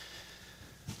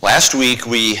Last week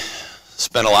we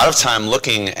spent a lot of time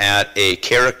looking at a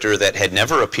character that had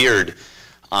never appeared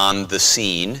on the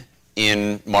scene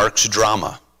in Mark's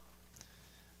drama.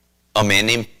 A man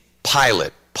named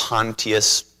Pilate,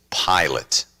 Pontius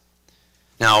Pilate.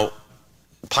 Now,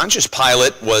 Pontius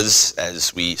Pilate was,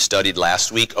 as we studied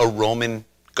last week, a Roman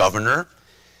governor.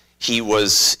 He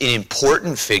was an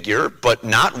important figure, but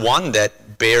not one that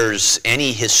bears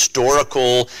any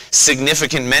historical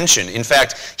significant mention. In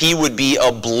fact, he would be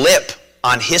a blip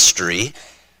on history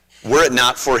were it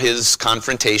not for his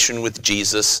confrontation with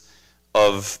Jesus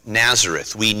of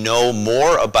Nazareth. We know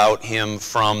more about him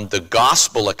from the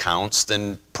gospel accounts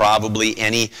than probably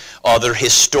any other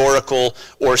historical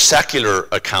or secular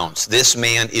accounts. This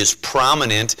man is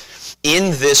prominent in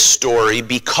this story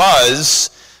because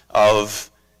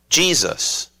of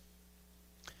Jesus.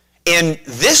 And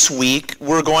this week,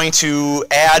 we're going to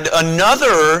add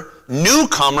another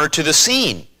newcomer to the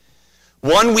scene.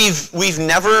 One we've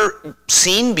never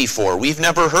seen before, we've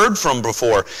never heard from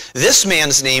before. This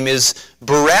man's name is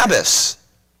Barabbas.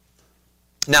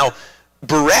 Now,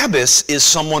 Barabbas is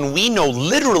someone we know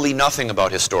literally nothing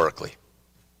about historically.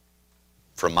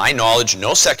 From my knowledge,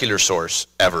 no secular source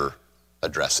ever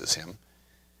addresses him.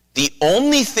 The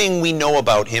only thing we know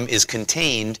about him is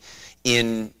contained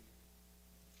in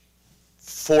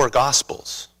 4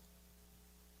 Gospels.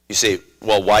 You say,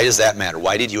 well, why does that matter?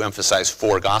 Why did you emphasize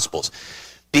 4 Gospels?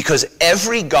 Because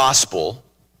every Gospel,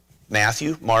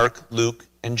 Matthew, Mark, Luke,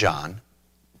 and John,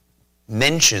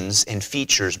 mentions and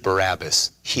features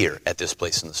Barabbas here at this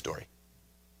place in the story.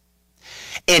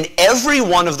 And every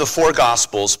one of the 4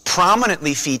 Gospels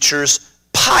prominently features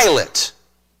Pilate,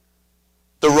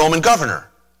 the Roman governor,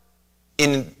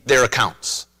 in their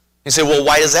accounts. You say, well,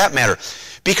 why does that matter?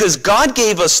 Because God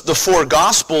gave us the 4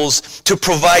 Gospels to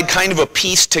provide kind of a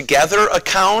pieced together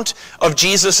account of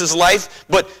Jesus' life,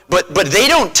 but they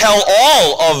don't tell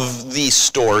all of the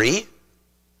story.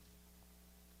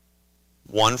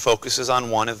 One focuses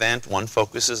on one event, one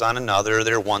focuses on another.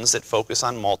 There are ones that focus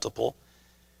on multiple.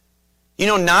 You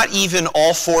know, not even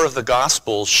all 4 of the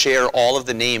Gospels share all of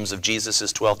the names of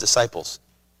Jesus' 12 disciples.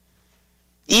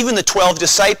 Even the 12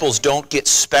 disciples don't get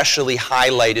specially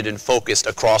highlighted and focused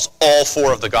across all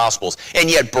 4 of the Gospels. And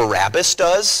yet Barabbas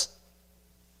does.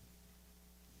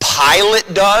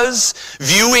 Pilate does.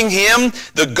 Viewing him,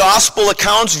 the Gospel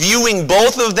accounts, viewing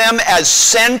both of them as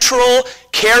central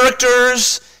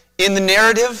characters in the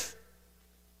narrative.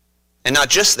 And not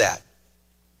just that.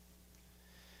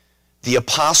 The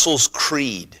Apostles'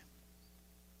 Creed,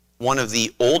 one of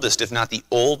the oldest, if not the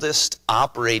oldest,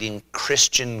 operating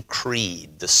Christian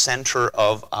creed, the center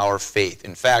of our faith.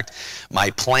 In fact,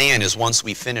 my plan is once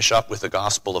we finish up with the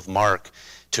Gospel of Mark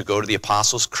to go to the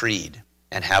Apostles' Creed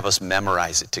and have us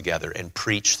memorize it together and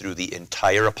preach through the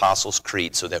entire Apostles'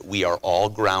 Creed so that we are all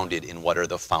grounded in what are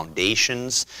the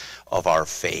foundations of our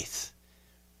faith.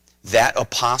 That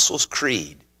Apostles'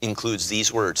 Creed includes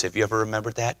these words. Have you ever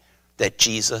remembered that? That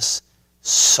Jesus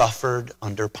suffered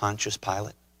under Pontius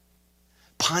Pilate.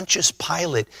 Pontius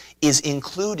Pilate is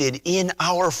included in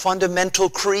our fundamental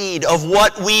creed of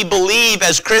what we believe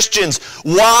as Christians.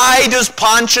 Why does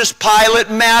Pontius Pilate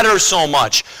matter so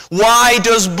much? Why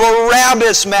does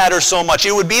Barabbas matter so much?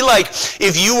 It would be like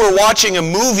if you were watching a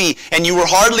movie and you were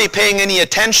hardly paying any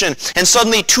attention and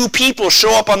suddenly 2 people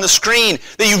show up on the screen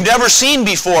that you've never seen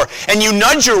before, and you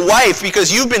nudge your wife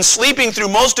because you've been sleeping through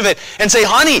most of it and say,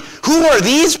 honey, who are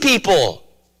these people?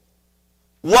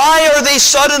 Why are they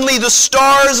suddenly the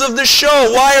stars of the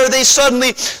show? Why are they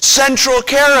suddenly central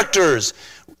characters?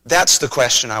 That's the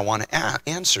question I want to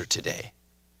answer today.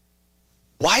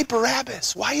 Why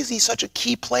Barabbas? Why is he such a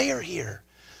key player here?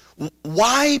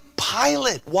 Why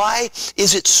Pilate? Why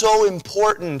is it so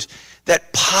important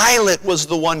that Pilate was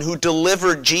the one who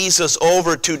delivered Jesus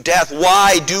over to death?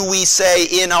 Why do we say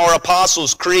in our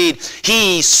Apostles' Creed,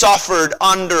 he suffered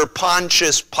under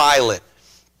Pontius Pilate?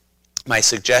 My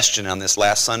suggestion on this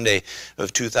last Sunday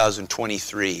of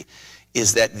 2023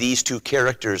 is that these 2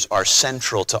 characters are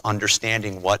central to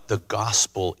understanding what the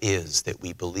gospel is that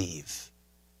we believe.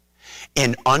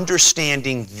 And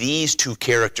understanding these 2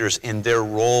 characters and their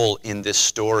role in this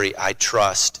story, I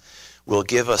trust, will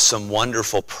give us some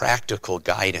wonderful practical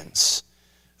guidance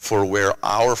for where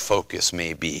our focus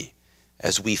may be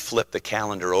as we flip the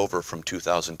calendar over from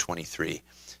 2023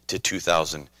 to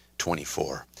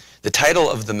 2024. The title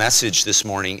of the message this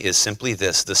morning is simply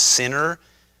this: the sinner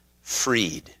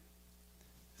freed,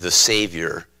 the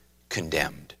Savior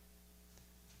condemned.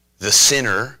 The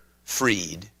sinner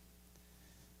freed,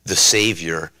 the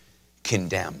Savior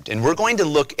condemned. And we're going to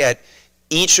look at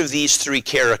each of these 3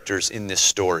 characters in this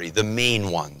story, the main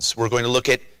ones. We're going to look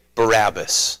at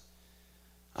Barabbas,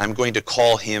 I'm going to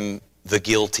call him the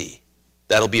guilty.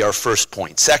 That'll be our first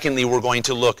point. Secondly, we're going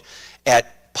to look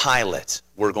at Pilate.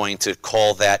 We're going to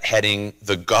call that heading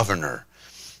the governor.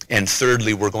 And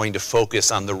thirdly, we're going to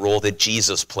focus on the role that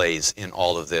Jesus plays in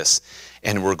all of this.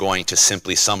 And we're going to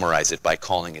simply summarize it by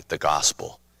calling it the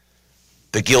gospel.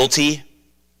 The guilty,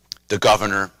 the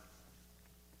governor,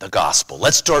 the gospel.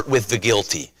 Let's start with the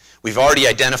guilty. We've already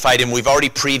identified him. We've already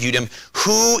previewed him.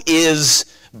 Who is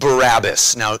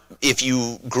Barabbas? Now, if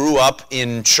you grew up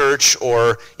in church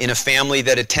or in a family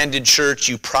that attended church,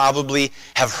 you probably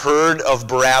have heard of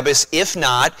Barabbas. If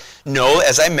not, no,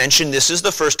 as I mentioned, this is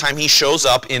the first time he shows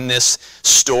up in this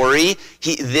story.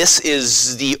 This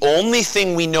is the only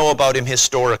thing we know about him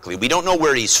historically. We don't know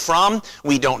where he's from.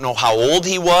 We don't know how old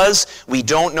he was. We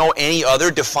don't know any other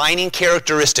defining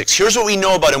characteristics. Here's what we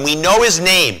know about him. We know his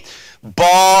name,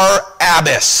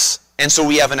 Barabbas. And so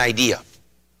we have an idea.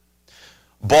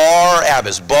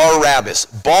 Barabbas.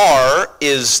 Bar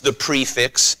is the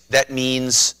prefix that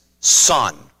means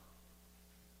son.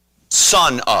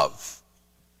 Son of.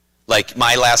 Like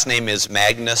my last name is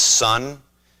Magnus, son.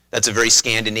 That's a very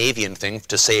Scandinavian thing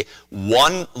to say.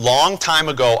 One long time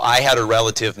ago, I had a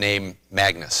relative named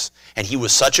Magnus. And he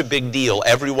was such a big deal,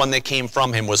 everyone that came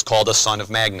from him was called a son of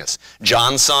Magnus.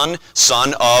 John's son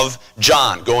of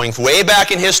John. Going way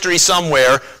back in history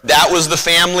somewhere, that was the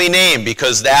family name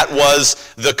because that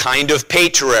was the kind of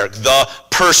patriarch, the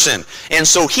person. And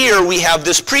so here we have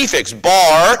this prefix.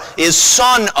 Bar is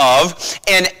son of,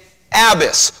 and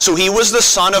Abbas. So he was the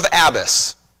son of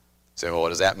Abbas. So well, what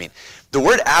does that mean? The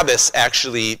word Abbas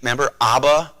actually, remember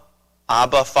Abba,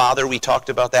 Father, we talked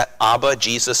about that. Abba,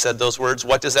 Jesus said those words.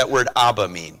 What does that word Abba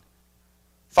mean?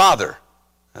 Father.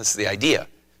 That's the idea.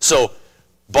 So,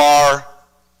 Bar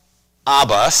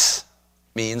Abbas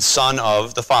means son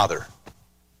of the Father.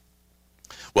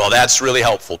 Well, that's really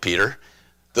helpful, Peter.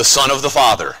 The son of the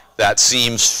Father. That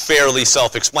seems fairly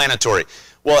self-explanatory.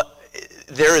 Well,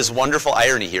 there is wonderful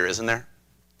irony here, isn't there?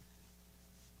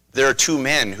 There are two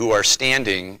men who are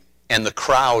standing, and the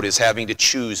crowd is having to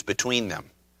choose between them.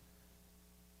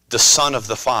 The son of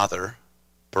the Father,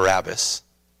 Barabbas,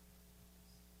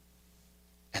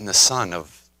 and the son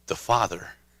of the Father,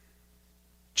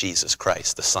 Jesus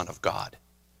Christ, the Son of God.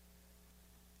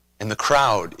 And the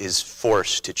crowd is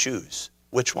forced to choose.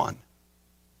 Which one?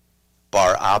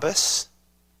 Barabbas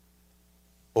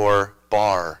or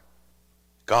Bar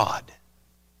God,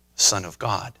 Son of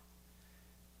God?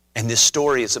 And this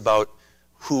story is about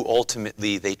who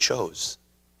ultimately they chose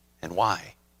and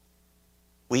why.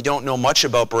 We don't know much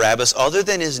about Barabbas other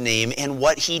than his name and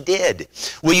what he did.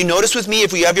 Will you notice with me,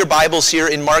 if we have your Bibles here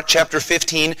in Mark chapter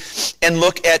 15, and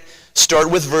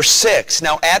start with verse 6.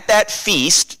 Now at that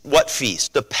feast, what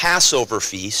feast? The Passover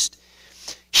feast,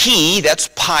 he, that's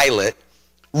Pilate,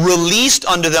 released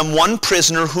unto them one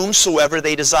prisoner whomsoever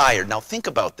they desired. Now think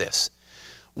about this.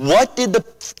 What did the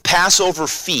Passover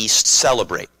feast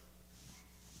celebrate?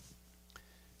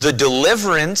 The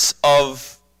deliverance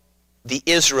of the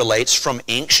Israelites from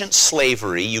ancient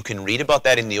slavery. You can read about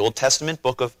that in the Old Testament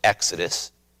book of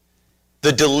Exodus.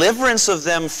 The deliverance of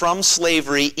them from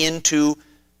slavery into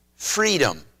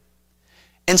freedom.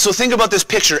 And so think about this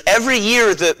picture. Every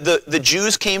year the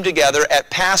Jews came together at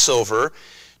Passover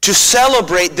to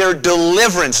celebrate their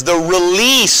deliverance, the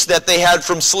release that they had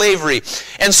from slavery.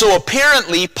 And so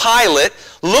apparently Pilate,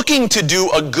 looking to do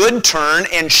a good turn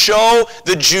and show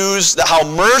the Jews how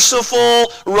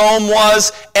merciful Rome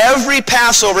was, every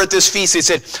Passover at this feast, he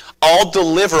said, I'll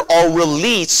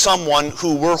release someone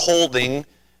who we're holding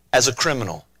as a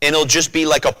criminal. And it'll just be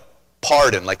like a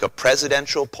pardon, like a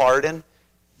presidential pardon.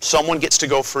 Someone gets to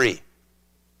go free.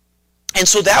 And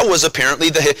so that was apparently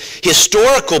the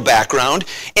historical background.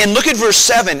 And look at verse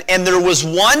 7. And there was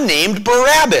one named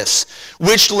Barabbas,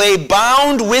 which lay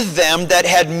bound with them that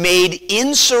had made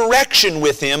insurrection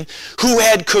with him, who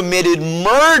had committed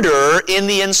murder in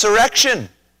the insurrection.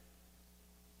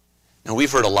 Now,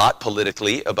 we've heard a lot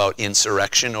politically about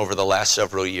insurrection over the last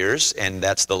several years, and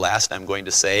that's the last I'm going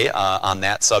to say on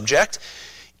that subject.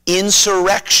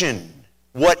 Insurrection.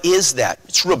 What is that?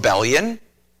 It's rebellion.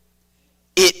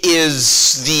 It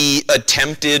is the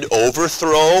attempted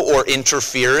overthrow or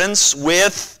interference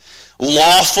with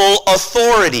lawful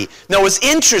authority. Now, what's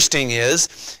interesting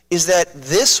is that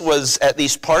this was at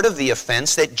least part of the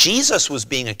offense that Jesus was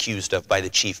being accused of by the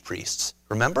chief priests.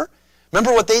 Remember?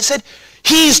 Remember what they said?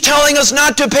 He's telling us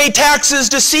not to pay taxes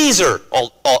to Caesar.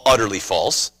 All utterly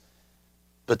false.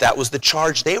 But that was the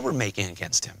charge they were making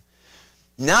against him.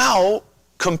 Now,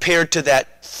 compared to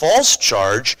that false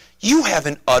charge, you have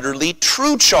an utterly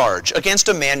true charge against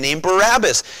a man named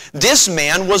Barabbas. This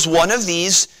man was one of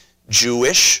these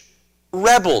Jewish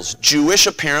rebels, Jewish,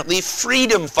 apparently,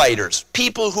 freedom fighters,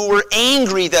 people who were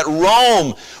angry that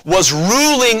Rome was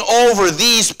ruling over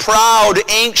these proud,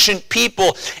 ancient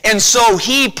people. And so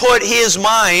he put his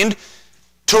mind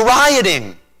to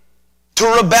rioting, to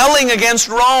rebelling against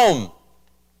Rome.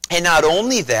 And not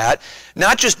only that,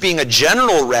 not just being a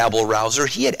general rabble-rouser,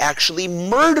 he had actually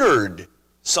murdered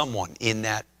someone in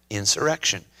that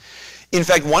insurrection. In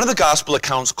fact, one of the gospel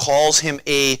accounts calls him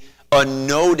a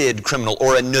noted criminal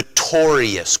or a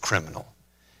notorious criminal.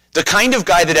 The kind of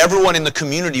guy that everyone in the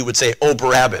community would say, oh,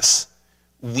 Barabbas,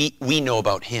 we know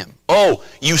about him. Oh,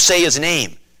 you say his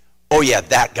name. Oh yeah,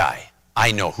 that guy.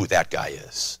 I know who that guy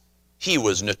is. He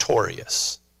was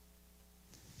notorious.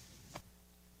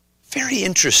 Very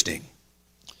interesting.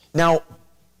 Now,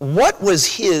 what was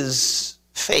his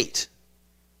fate?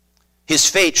 His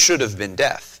fate should have been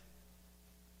death.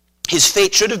 His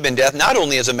fate should have been death, not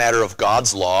only as a matter of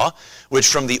God's law, which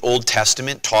from the Old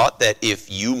Testament taught that if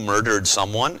you murdered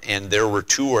someone and there were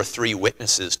 2 or 3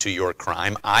 witnesses to your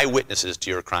crime, eyewitnesses to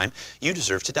your crime, you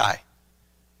deserve to die.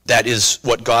 That is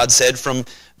what God said from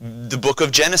the book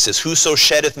of Genesis. Whoso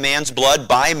sheddeth man's blood,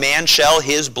 by man shall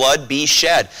his blood be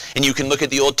shed. And you can look at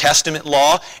the Old Testament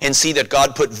law and see that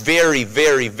God put very,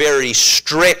 very, very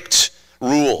strict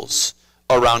rules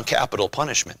around capital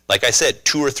punishment. Like I said,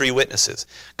 2 or 3 witnesses.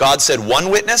 God said 1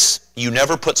 witness, you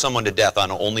never put someone to death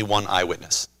on only 1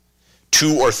 eyewitness.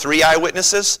 2 or 3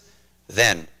 eyewitnesses,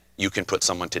 then you can put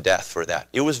someone to death for that.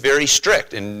 It was very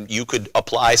strict, and you could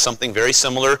apply something very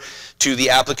similar to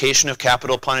the application of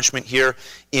capital punishment here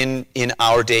in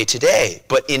our day today.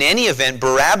 But in any event,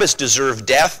 Barabbas deserved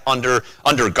death under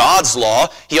God's law.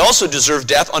 He also deserved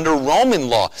death under Roman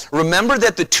law. Remember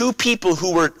that the 2 people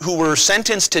who were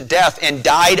sentenced to death and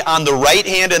died on the right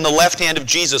hand and the left hand of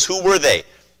Jesus, who were they?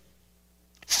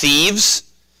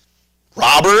 Thieves?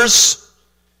 Robbers?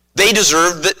 They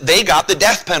got the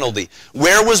death penalty.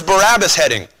 Where was Barabbas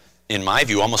heading? In my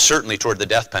view, almost certainly toward the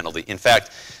death penalty. In fact,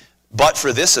 but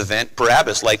for this event,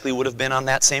 Barabbas likely would have been on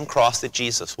that same cross that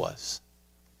Jesus was.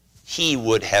 He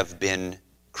would have been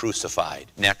crucified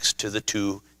next to the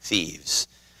 2 thieves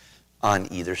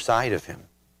on either side of him.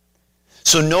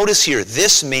 So notice here,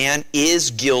 this man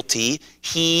is guilty.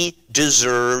 He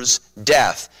deserves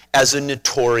death as a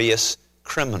notorious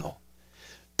criminal.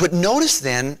 But notice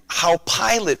then how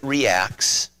Pilate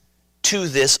reacts to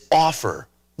this offer.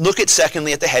 Look at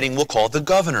secondly at the heading we'll call the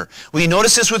governor. Will you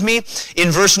notice this with me?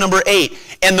 In verse number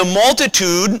 8, and the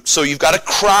multitude, so you've got a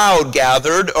crowd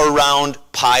gathered around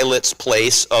Pilate's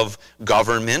place of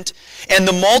government, and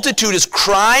the multitude is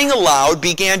crying aloud,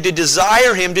 began to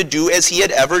desire him to do as he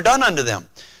had ever done unto them.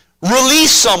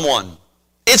 Release someone.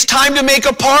 It's time to make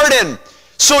a pardon.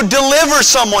 So deliver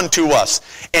someone to us.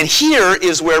 And here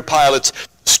is where Pilate's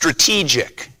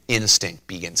strategic instinct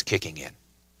begins kicking in.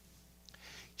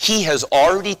 He has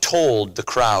already told the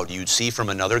crowd, you'd see from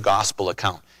another gospel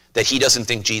account, that he doesn't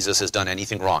think Jesus has done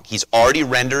anything wrong. He's already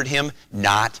rendered him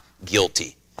not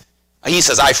guilty. He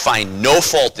says, I find no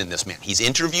fault in this man. He's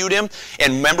interviewed him,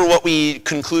 and remember what we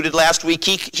concluded last week?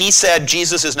 He said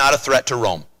Jesus is not a threat to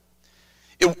Rome.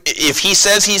 If he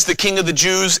says he's the king of the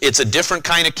Jews, it's a different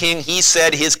kind of king. He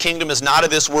said his kingdom is not of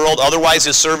this world, otherwise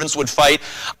his servants would fight.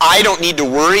 I don't need to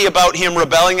worry about him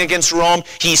rebelling against Rome.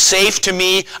 He's safe to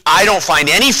me. I don't find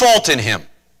any fault in him.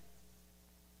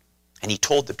 And he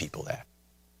told the people that.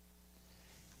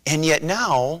 And yet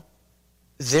now,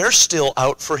 they're still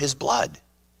out for his blood.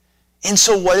 And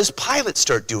so what does Pilate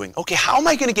start doing? Okay, how am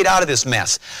I going to get out of this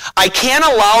mess? I can't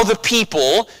allow the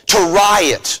people to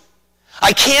riot.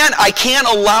 I can't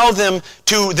allow them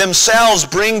to themselves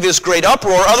bring this great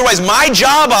uproar, otherwise my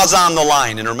job is on the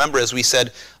line. And remember, as we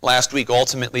said last week,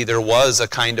 ultimately there was a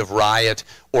kind of riot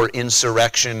or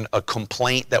insurrection, a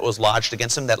complaint that was lodged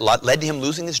against him that led to him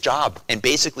losing his job and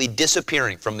basically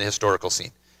disappearing from the historical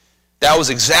scene. That was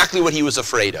exactly what he was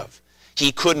afraid of.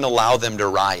 He couldn't allow them to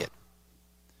riot.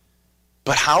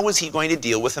 But how was he going to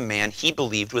deal with a man he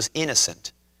believed was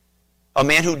innocent? A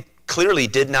man who clearly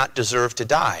did not deserve to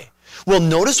die. Well,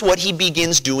 notice what he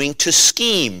begins doing to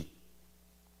scheme.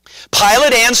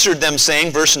 Pilate answered them,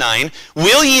 saying, verse 9,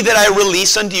 will ye that I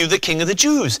release unto you the king of the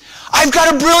Jews? I've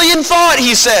got a brilliant thought,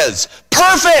 he says.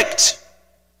 Perfect!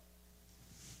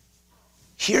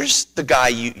 Here's the guy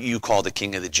you call the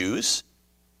king of the Jews.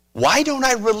 Why don't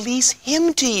I release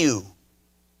him to you?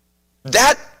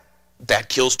 That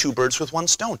kills 2 birds with 1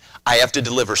 stone. I have to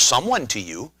deliver someone to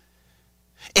you.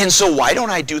 And so why don't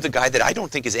I do the guy that I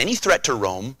don't think is any threat to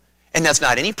Rome, and that's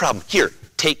not any problem? Here,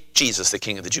 take Jesus, the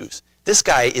king of the Jews. This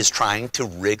guy is trying to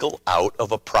wriggle out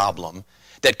of a problem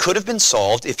that could have been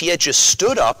solved if he had just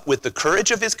stood up with the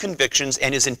courage of his convictions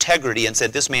and his integrity and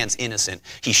said, this man's innocent,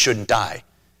 he shouldn't die.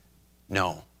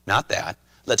 No, not that.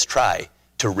 Let's try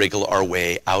to wriggle our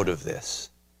way out of this.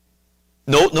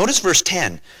 Notice verse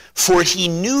 10. For he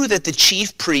knew that the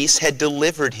chief priests had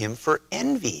delivered him for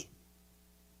envy.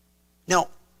 Now,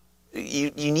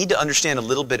 you need to understand a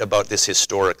little bit about this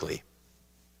historically.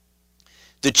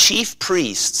 The chief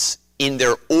priests, in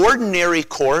their ordinary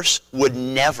course, would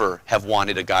never have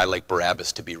wanted a guy like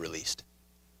Barabbas to be released.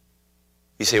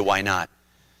 You say, why not?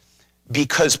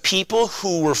 Because people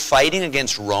who were fighting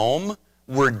against Rome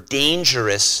were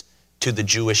dangerous to the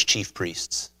Jewish chief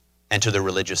priests and to the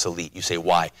religious elite. You say,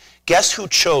 why? Guess who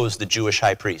chose the Jewish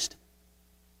high priest?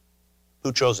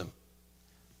 Who chose him?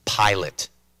 Pilate.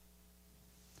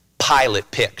 Pilate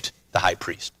picked the high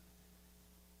priest.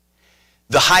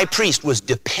 The high priest was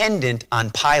dependent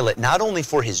on Pilate, not only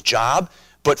for his job,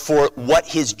 but for what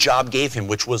his job gave him,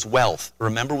 which was wealth.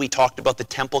 Remember we talked about the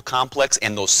temple complex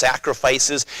and those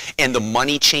sacrifices and the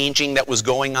money changing that was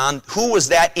going on? Who was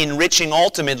that enriching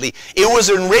ultimately? It was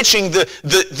enriching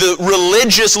the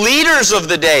religious leaders of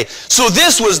the day. So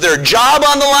this was their job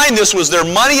on the line. This was their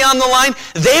money on the line.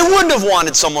 They wouldn't have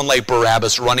wanted someone like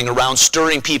Barabbas running around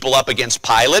stirring people up against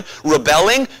Pilate,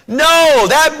 rebelling. No,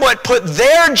 that would put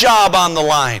their job on the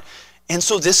line. And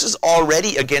so this is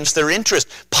already against their interest.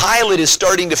 Pilate is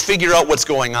starting to figure out what's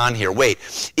going on here. Wait,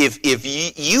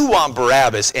 if you want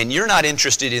Barabbas and you're not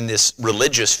interested in this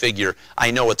religious figure, I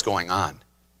know what's going on.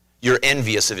 You're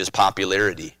envious of his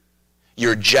popularity.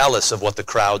 You're jealous of what the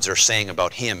crowds are saying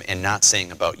about him and not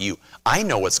saying about you. I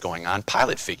know what's going on.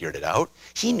 Pilate figured it out.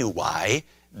 He knew why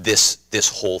this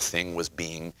whole thing was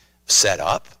being set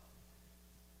up.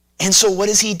 And so what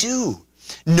does he do?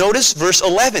 Notice verse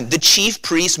 11. The chief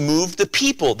priest moved the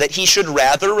people that he should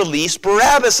rather release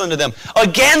Barabbas unto them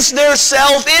against their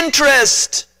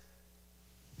self-interest.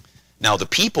 Now the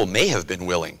people may have been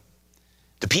willing.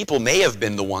 The people may have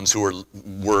been the ones who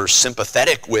were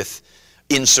sympathetic with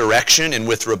insurrection and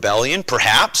with rebellion,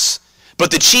 perhaps. But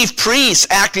the chief priests,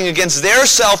 acting against their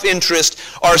self-interest,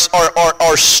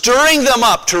 are stirring them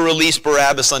up to release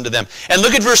Barabbas unto them. And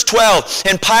look at verse 12.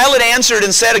 And Pilate answered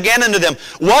and said again unto them,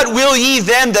 What will ye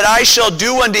then that I shall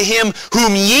do unto him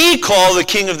whom ye call the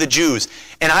King of the Jews?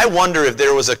 And I wonder if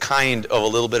there was a kind of a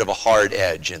little bit of a hard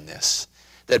edge in this,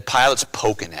 that Pilate's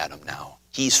poking at him now.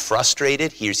 He's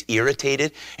frustrated, he's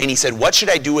irritated, and he said, What should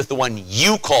I do with the one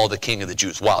you call the King of the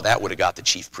Jews? Wow, that would have got the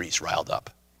chief priests riled up.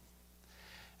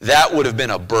 That would have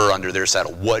been a burr under their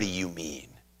saddle. What do you mean?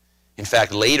 In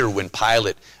fact, later when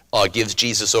Pilate gives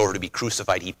Jesus over to be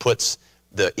crucified, he puts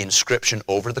the inscription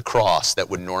over the cross that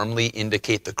would normally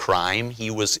indicate the crime he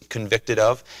was convicted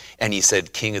of, and he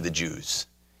said, King of the Jews.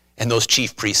 And those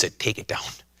chief priests said, take it down.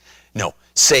 No,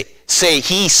 say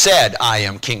he said, I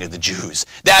am King of the Jews.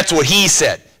 That's what he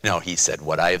said. No, he said,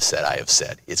 what I have said, I have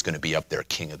said. It's going to be up there,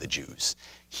 King of the Jews.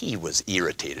 He was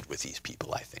irritated with these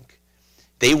people, I think.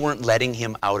 They weren't letting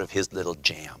him out of his little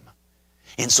jam.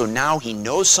 And so now he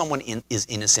knows someone is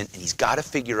innocent, and he's got to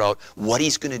figure out what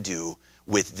he's going to do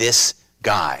with this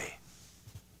guy.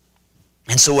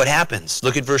 And so what happens?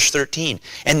 Look at verse 13.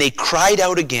 And they cried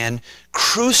out again,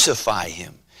 Crucify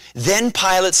him. Then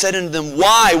Pilate said unto them,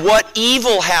 Why? What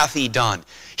evil hath he done?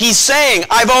 He's saying,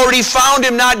 I've already found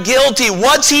him not guilty.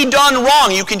 What's he done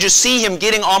wrong? You can just see him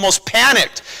getting almost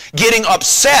panicked, getting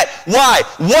upset. Why?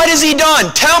 What has he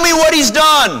done? Tell me what he's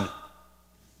done.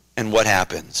 And what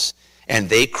happens? And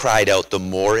they cried out the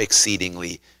more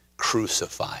exceedingly,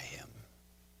 Crucify him.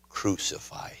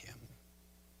 Crucify him.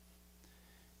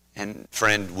 And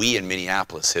friend, we in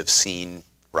Minneapolis have seen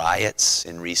riots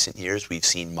in recent years. We've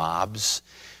seen mobs.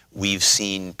 We've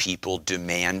seen people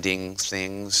demanding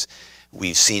things.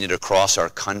 We've seen it across our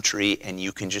country, and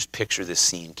you can just picture this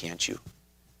scene, can't you?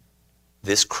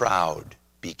 This crowd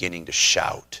beginning to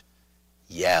shout,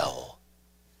 yell,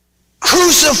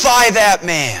 Crucify that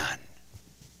man!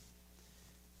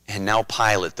 And now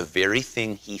Pilate, the very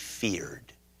thing he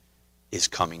feared, is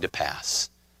coming to pass.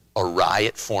 A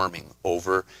riot forming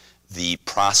over the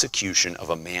prosecution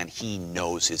of a man he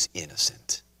knows is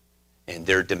innocent. And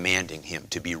they're demanding him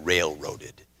to be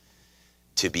railroaded,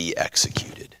 to be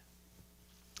executed.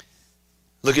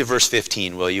 Look at verse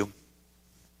 15, will you?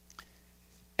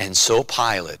 And so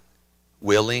Pilate,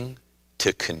 willing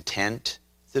to content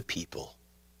the people,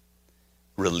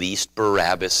 released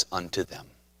Barabbas unto them,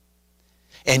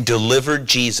 and delivered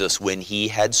Jesus when he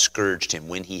had scourged him,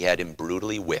 when he had him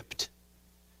brutally whipped,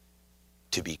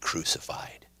 to be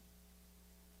crucified.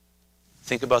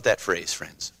 Think about that phrase,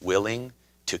 friends. Willing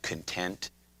to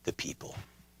content the people.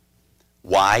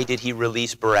 Why did he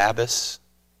release Barabbas,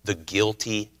 the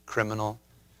guilty criminal?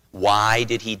 Why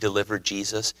did he deliver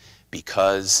Jesus?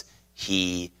 Because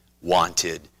he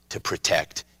wanted to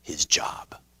protect his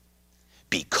job.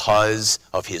 Because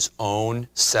of his own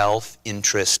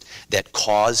self-interest that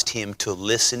caused him to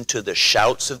listen to the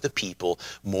shouts of the people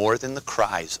more than the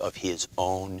cries of his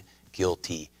own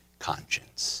guilty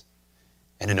conscience.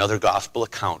 And another gospel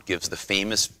account gives the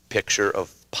famous picture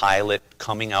of Pilate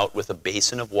coming out with a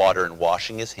basin of water and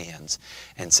washing his hands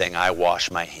and saying, "I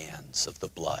wash my hands of the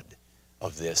blood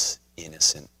of this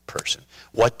innocent person."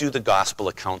 What do the gospel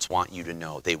accounts want you to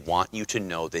know? They want you to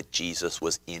know that Jesus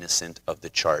was innocent of the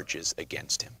charges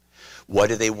against him. What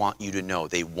do they want you to know?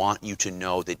 They want you to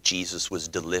know that Jesus was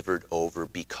delivered over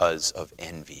because of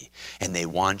envy. And they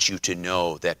want you to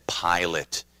know that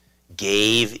Pilate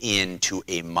gave in to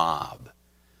a mob,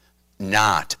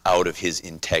 not out of his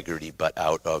integrity, but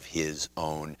out of his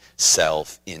own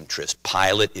self-interest.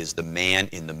 Pilate is the man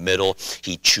in the middle.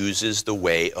 He chooses the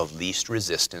way of least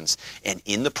resistance. And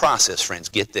in the process, friends,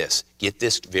 get this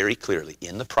very clearly.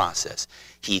 In the process,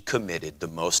 he committed the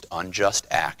most unjust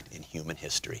act in human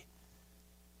history,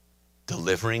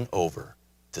 delivering over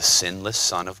the sinless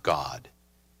Son of God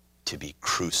to be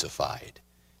crucified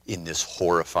in this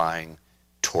horrifying,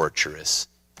 torturous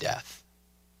death.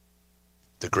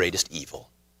 The greatest evil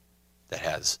that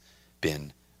has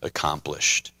been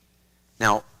accomplished.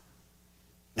 Now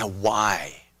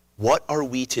why? What are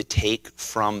we to take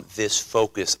from this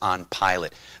focus on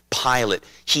Pilate? Pilate,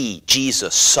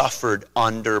 Jesus, suffered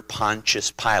under Pontius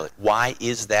Pilate. Why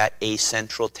is that a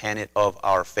central tenet of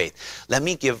our faith? Let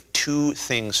me give two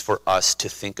things for us to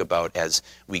think about as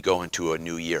we go into a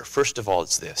new year. First of all,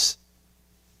 it's this.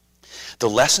 The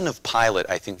lesson of Pilate,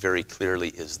 I think very clearly,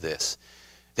 is this: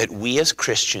 that we as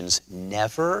Christians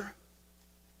never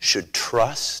should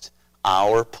trust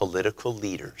our political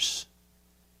leaders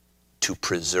to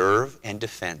preserve and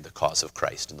defend the cause of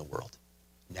Christ in the world.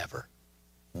 Never.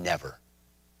 Never.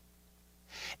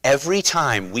 Every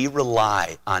time we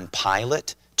rely on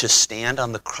Pilate to stand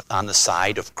on the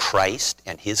side of Christ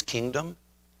and his kingdom,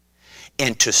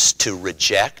 and to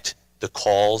reject the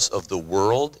calls of the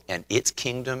world and its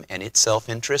kingdom and its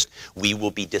self-interest, we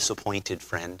will be disappointed,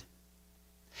 friend.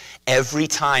 Every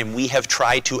time we have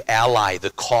tried to ally the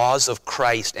cause of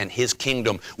Christ and his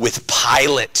kingdom with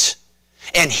Pilate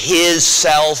and his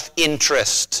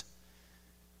self-interest,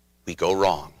 we go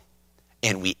wrong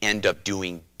and we end up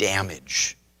doing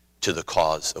damage to the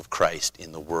cause of Christ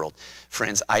in the world.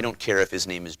 Friends, I don't care if his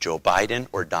name is Joe Biden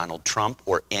or Donald Trump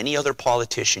or any other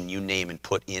politician you name and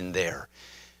put in there.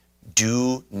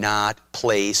 Do not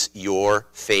place your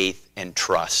faith and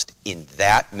trust in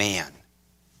that man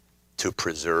to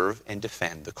preserve and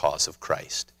defend the cause of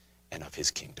Christ and of his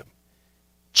kingdom.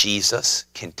 Jesus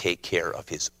can take care of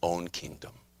his own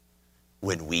kingdom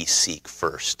when we seek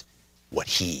first what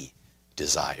he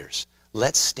desires.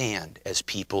 Let's stand as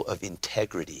people of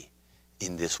integrity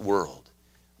in this world.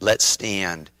 Let's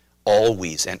stand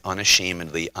always and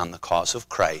unashamedly on the cause of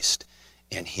Christ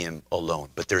and him alone.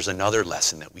 But there's another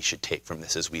lesson that we should take from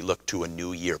this as we look to a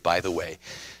new year. By the way,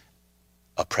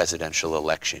 a presidential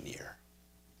election year.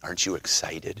 Aren't you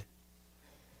excited?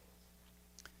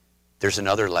 There's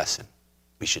another lesson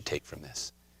we should take from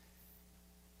this.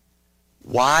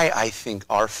 Why I think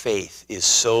our faith is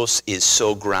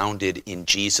so grounded in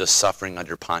Jesus suffering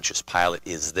under Pontius Pilate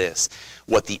is this.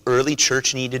 What the early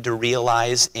church needed to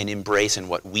realize and embrace, and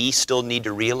what we still need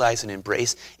to realize and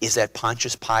embrace, is that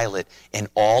Pontius Pilate and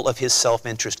all of his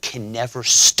self-interest can never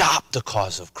stop the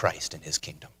cause of Christ and his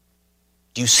kingdom.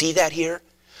 Do you see that here?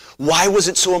 Why was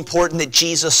it so important that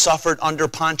Jesus suffered under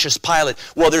Pontius Pilate?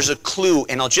 Well, there's a clue,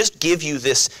 and I'll just give you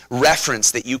this reference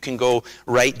that you can go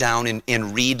write down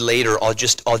and read later. I'll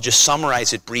just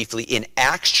summarize it briefly. In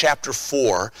Acts chapter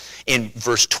 4, in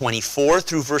verse 24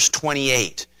 through verse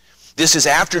 28, this is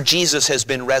after Jesus has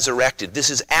been resurrected. This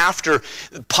is after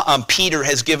Peter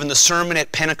has given the sermon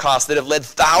at Pentecost that have led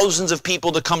thousands of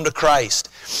people to come to Christ.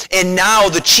 And now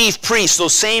the chief priests,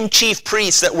 those same chief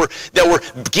priests that were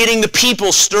getting the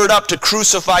people stirred up to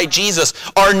crucify Jesus,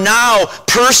 are now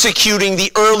persecuting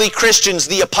the early Christians,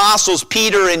 the apostles,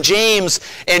 Peter and James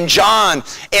and John.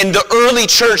 And the early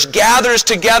church gathers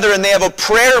together and they have a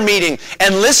prayer meeting.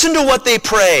 And listen to what they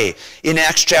pray in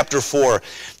Acts chapter 4.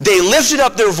 They lifted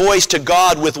up their voice to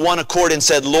God with one accord and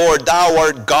said, Lord, thou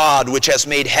art God, which hast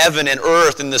made heaven and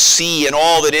earth and the sea and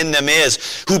all that in them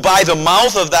is, who by the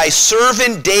mouth of thy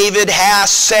servant David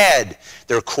has said.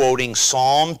 They're quoting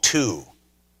Psalm 2.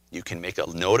 You can make a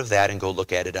note of that and go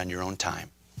look at it on your own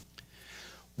time.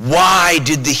 Why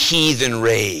did the heathen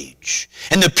rage?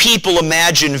 And the people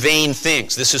imagine vain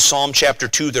things. This is Psalm chapter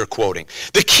 2 they're quoting.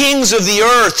 The kings of the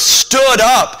earth stood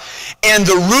up And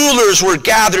the rulers were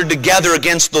gathered together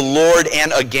against the Lord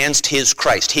and against his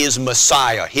Christ, his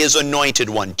Messiah, his anointed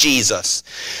one, Jesus.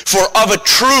 For of a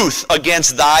truth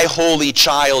against thy holy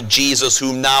child, Jesus,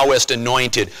 whom thou hast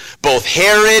anointed, both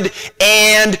Herod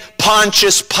and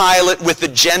Pontius Pilate with the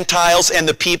Gentiles and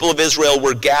the people of Israel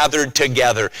were gathered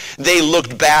together. They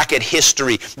looked back at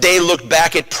history. They looked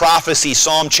back at prophecy,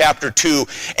 Psalm chapter 2,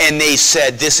 and they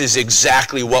said, this is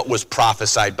exactly what was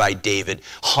prophesied by David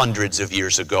hundreds of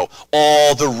years ago.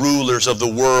 All the rulers of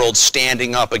the world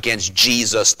standing up against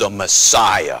Jesus, the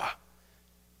Messiah.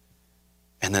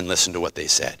 And then listen to what they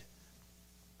said.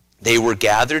 They were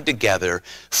gathered together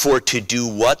for to do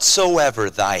whatsoever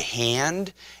thy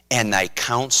hand and thy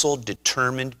counsel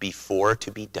determined before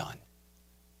to be done.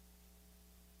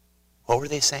 What were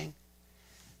they saying?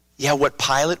 Yeah, what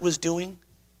Pilate was doing,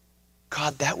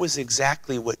 God, that was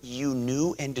exactly what you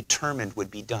knew and determined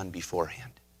would be done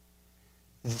beforehand.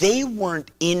 They weren't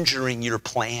injuring your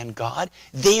plan, God.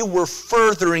 They were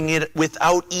furthering it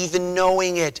without even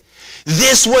knowing it.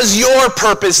 This was your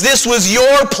purpose. This was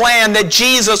your plan that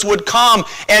Jesus would come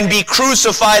and be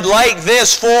crucified like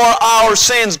this for our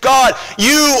sins. God,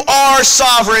 you are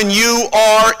sovereign. You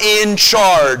are in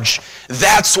charge.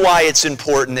 That's why it's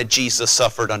important that Jesus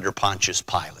suffered under Pontius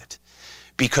Pilate.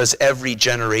 Because every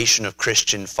generation of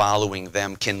Christian following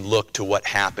them can look to what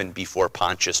happened before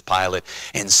Pontius Pilate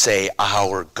and say,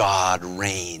 our God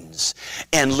reigns.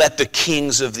 And let the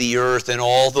kings of the earth and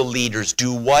all the leaders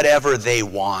do whatever they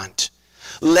want.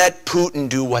 Let Putin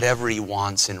do whatever he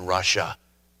wants in Russia.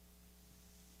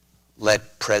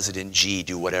 Let President Xi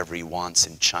do whatever he wants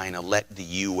in China. Let the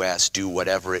U.S. do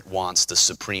whatever it wants, the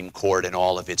Supreme Court and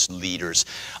all of its leaders.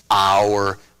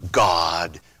 Our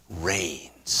God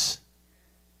reigns.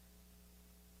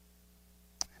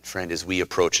 Friend, as we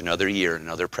approach another year,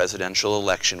 another presidential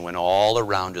election, when all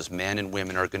around us, men and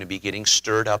women are going to be getting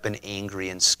stirred up and angry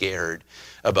and scared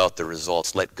about the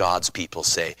results, let God's people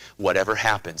say, whatever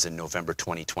happens in November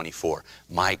 2024,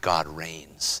 my God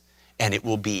reigns, and it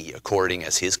will be according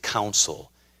as his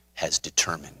counsel has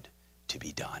determined to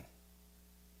be done.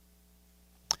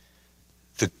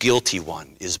 The guilty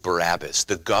one is Barabbas.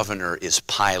 The governor is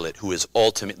Pilate, who is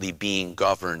ultimately being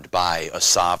governed by a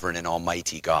sovereign and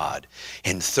almighty God.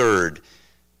 And third,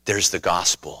 there's the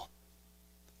gospel.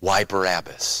 Why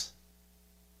Barabbas?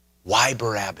 Why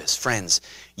Barabbas? Friends,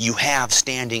 you have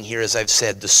standing here, as I've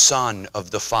said, the Son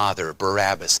of the Father,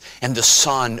 Barabbas, and the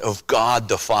Son of God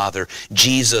the Father,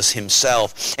 Jesus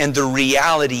himself. And the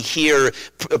reality here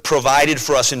provided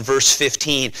for us in verse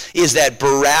 15 is that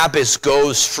Barabbas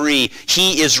goes free.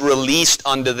 He is released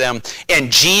unto them,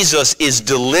 and Jesus is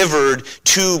delivered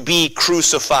to be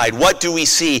crucified. What do we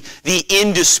see? The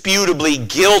indisputably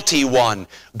guilty one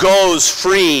goes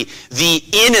free. The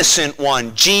innocent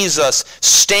one, Jesus,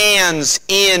 stands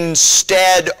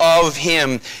instead of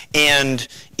him and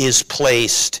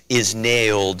is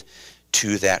nailed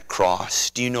to that cross.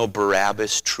 Do you know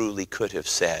Barabbas truly could have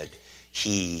said,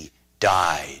 he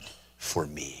died for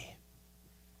me.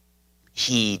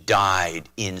 He died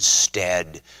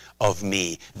instead of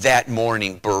me. That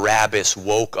morning, Barabbas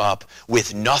woke up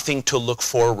with nothing to look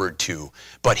forward to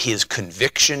but his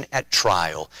conviction at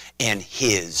trial and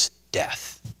his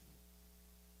death.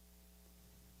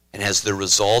 And as the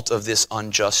result of this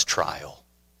unjust trial,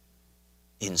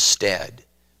 instead,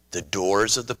 the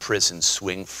doors of the prison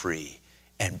swing free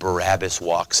and Barabbas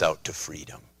walks out to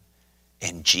freedom.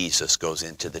 And Jesus goes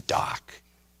into the dock,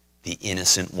 the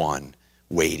innocent one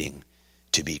waiting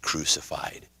to be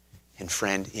crucified. And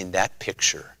friend, in that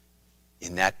picture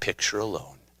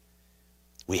alone,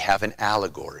 we have an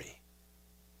allegory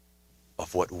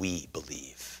of what we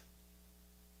believe.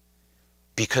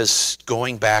 Because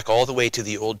going back all the way to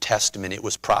the Old Testament, it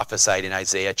was prophesied in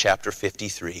Isaiah chapter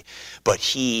 53, but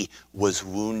he was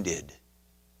wounded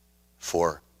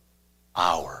for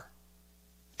our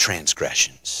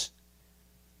transgressions.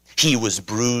 He was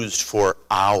bruised for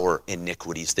our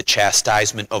iniquities. The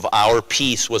chastisement of our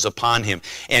peace was upon him,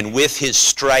 and with his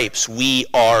stripes we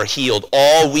are healed.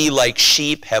 All we like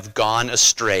sheep have gone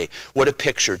astray. What a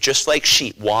picture. Just like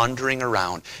sheep wandering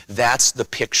around, that's the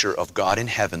picture of God in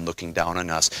heaven looking down on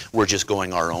us. We're just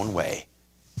going our own way.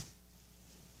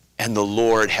 And the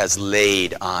Lord has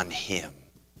laid on him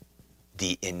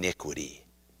the iniquity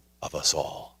of us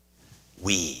all.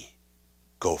 We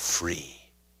go free.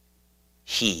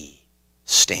 He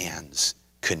stands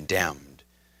condemned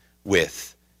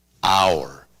with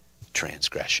our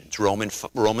transgressions. Romans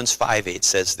 5:8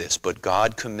 says this, but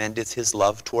God commendeth his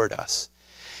love toward us,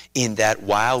 in that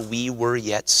while we were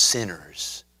yet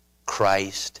sinners,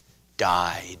 Christ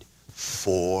died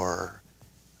for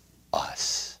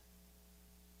us.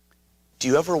 Do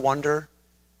you ever wonder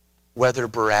whether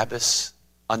Barabbas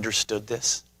understood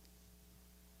this?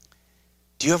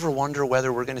 Do you ever wonder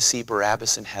whether we're going to see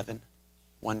Barabbas in heaven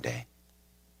one day?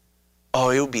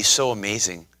 Oh, it would be so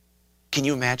amazing. Can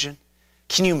you imagine?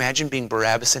 Can you imagine being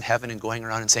Barabbas in heaven and going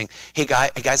around and saying, hey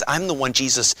guys, I'm the one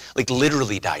Jesus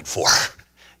literally died for.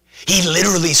 He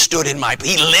literally stood in my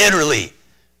place. He literally.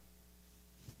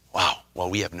 Wow.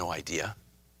 Well, we have no idea.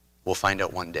 We'll find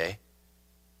out one day.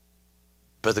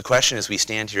 But the question as we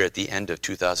stand here at the end of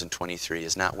 2023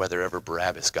 is not whether ever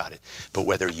Barabbas got it, but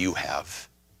whether you have.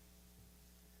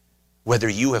 Whether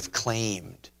you have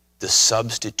claimed the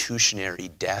substitutionary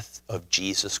death of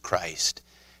Jesus Christ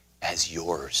as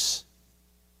yours.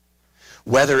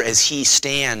 Whether as he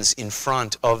stands in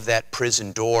front of that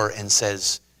prison door and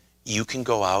says, you can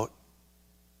go out.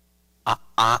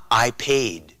 I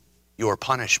paid your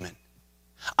punishment.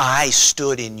 I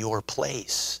stood in your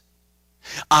place.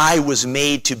 I was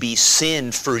made to be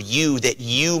sin for you that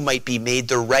you might be made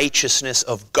the righteousness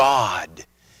of God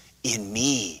in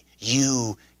me.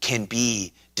 You can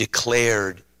be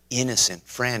declared innocent.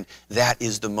 Friend, that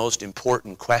is the most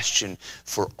important question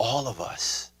for all of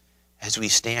us as we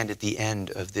stand at the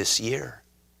end of this year.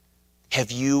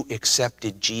 Have you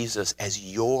accepted Jesus as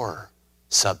your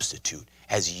substitute,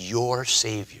 as your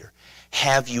Savior?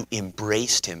 Have you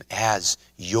embraced him as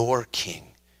your King,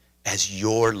 as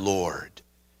your Lord,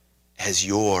 as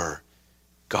your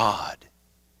God?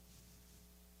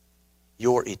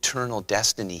 Your eternal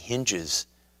destiny hinges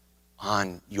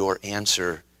on your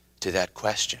answer to that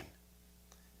question.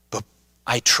 But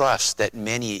I trust that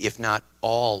many, if not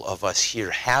all of us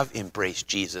here, have embraced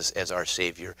Jesus as our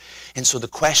Savior. And so the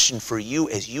question for you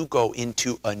as you go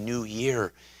into a new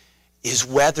year is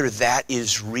whether that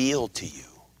is real to you.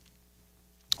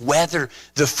 Whether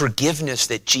the forgiveness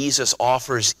that Jesus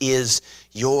offers is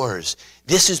yours.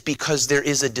 This is because there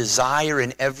is a desire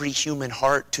in every human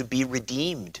heart to be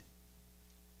redeemed.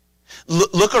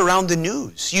 Look around the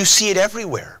news. You see it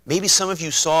everywhere. Maybe some of you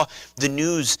saw the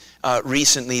news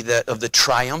recently of the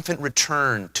triumphant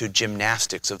return to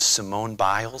gymnastics of Simone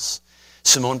Biles.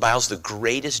 Simone Biles, the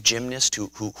greatest gymnast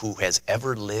who has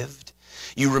ever lived.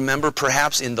 You remember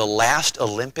perhaps in the last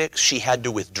Olympics, she had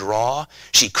to withdraw.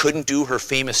 She couldn't do her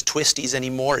famous twisties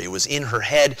anymore. It was in her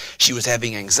head. She was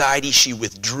having anxiety. She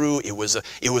withdrew. It was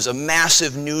a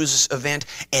massive news event.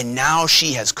 And now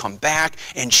she has come back,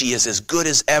 and she is as good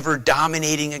as ever,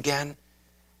 dominating again.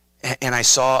 And I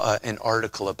saw an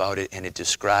article about it, and it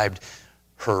described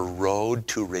her road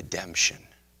to redemption.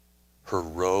 Her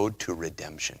road to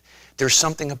redemption. There's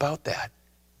something about that.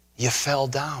 You fell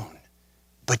down.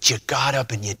 But you got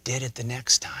up and you did it the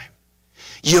next time.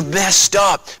 You messed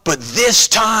up, but this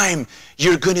time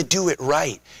you're going to do it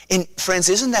right. And friends,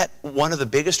 isn't that one of the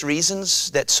biggest reasons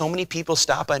that so many people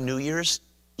stop on New Year's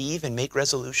Eve and make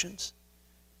resolutions?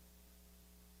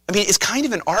 I mean, it's kind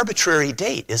of an arbitrary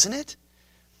date, isn't it?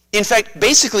 In fact,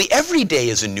 basically every day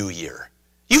is a new year.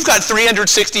 You've got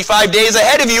 365 days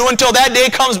ahead of you until that day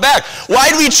comes back. Why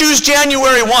do we choose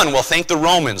January 1? Well, thank the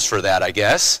Romans for that, I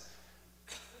guess.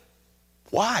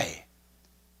 Why?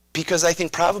 Because I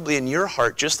think probably in your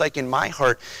heart, just like in my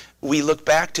heart, we look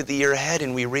back to the year ahead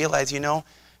and we realize,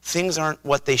 things aren't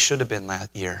what they should have been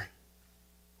last year.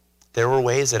 There were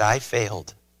ways that I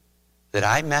failed, that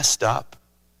I messed up.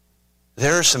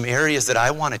 There are some areas that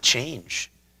I want to change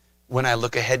when I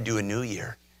look ahead to a new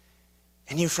year.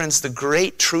 And you friends, the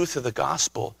great truth of the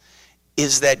gospel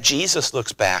is that Jesus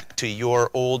looks back to your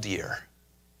old year,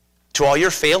 to all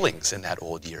your failings in that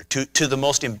old year, to the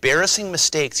most embarrassing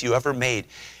mistakes you ever made.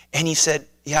 And he said,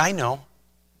 yeah, I know,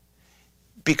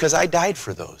 because I died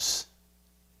for those.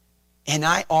 And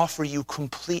I offer you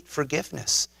complete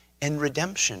forgiveness and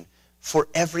redemption for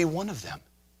every one of them.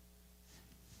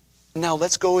 Now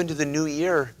let's go into the new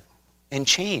year and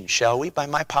change, shall we, by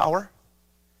my power?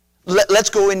 Let's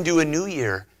go into a new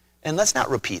year and let's not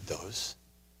repeat those.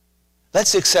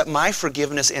 Let's accept my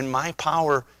forgiveness and my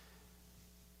power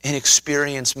and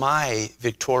experience my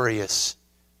victorious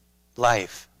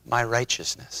life, my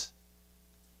righteousness.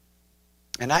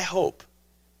 And I hope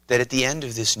that at the end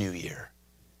of this new year,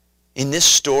 in this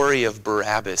story of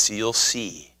Barabbas, you'll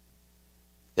see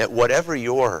that whatever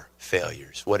your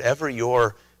failures, whatever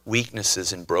your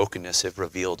weaknesses and brokenness have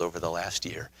revealed over the last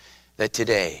year, that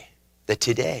today,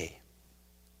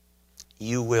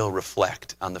 you will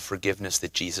reflect on the forgiveness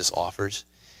that Jesus offers.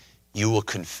 You will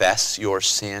confess your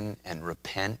sin and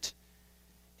repent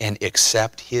and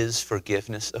accept his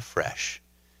forgiveness afresh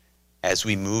as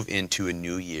we move into a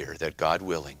new year that, God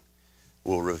willing,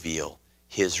 will reveal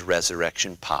his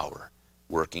resurrection power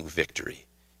working victory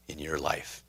in your life.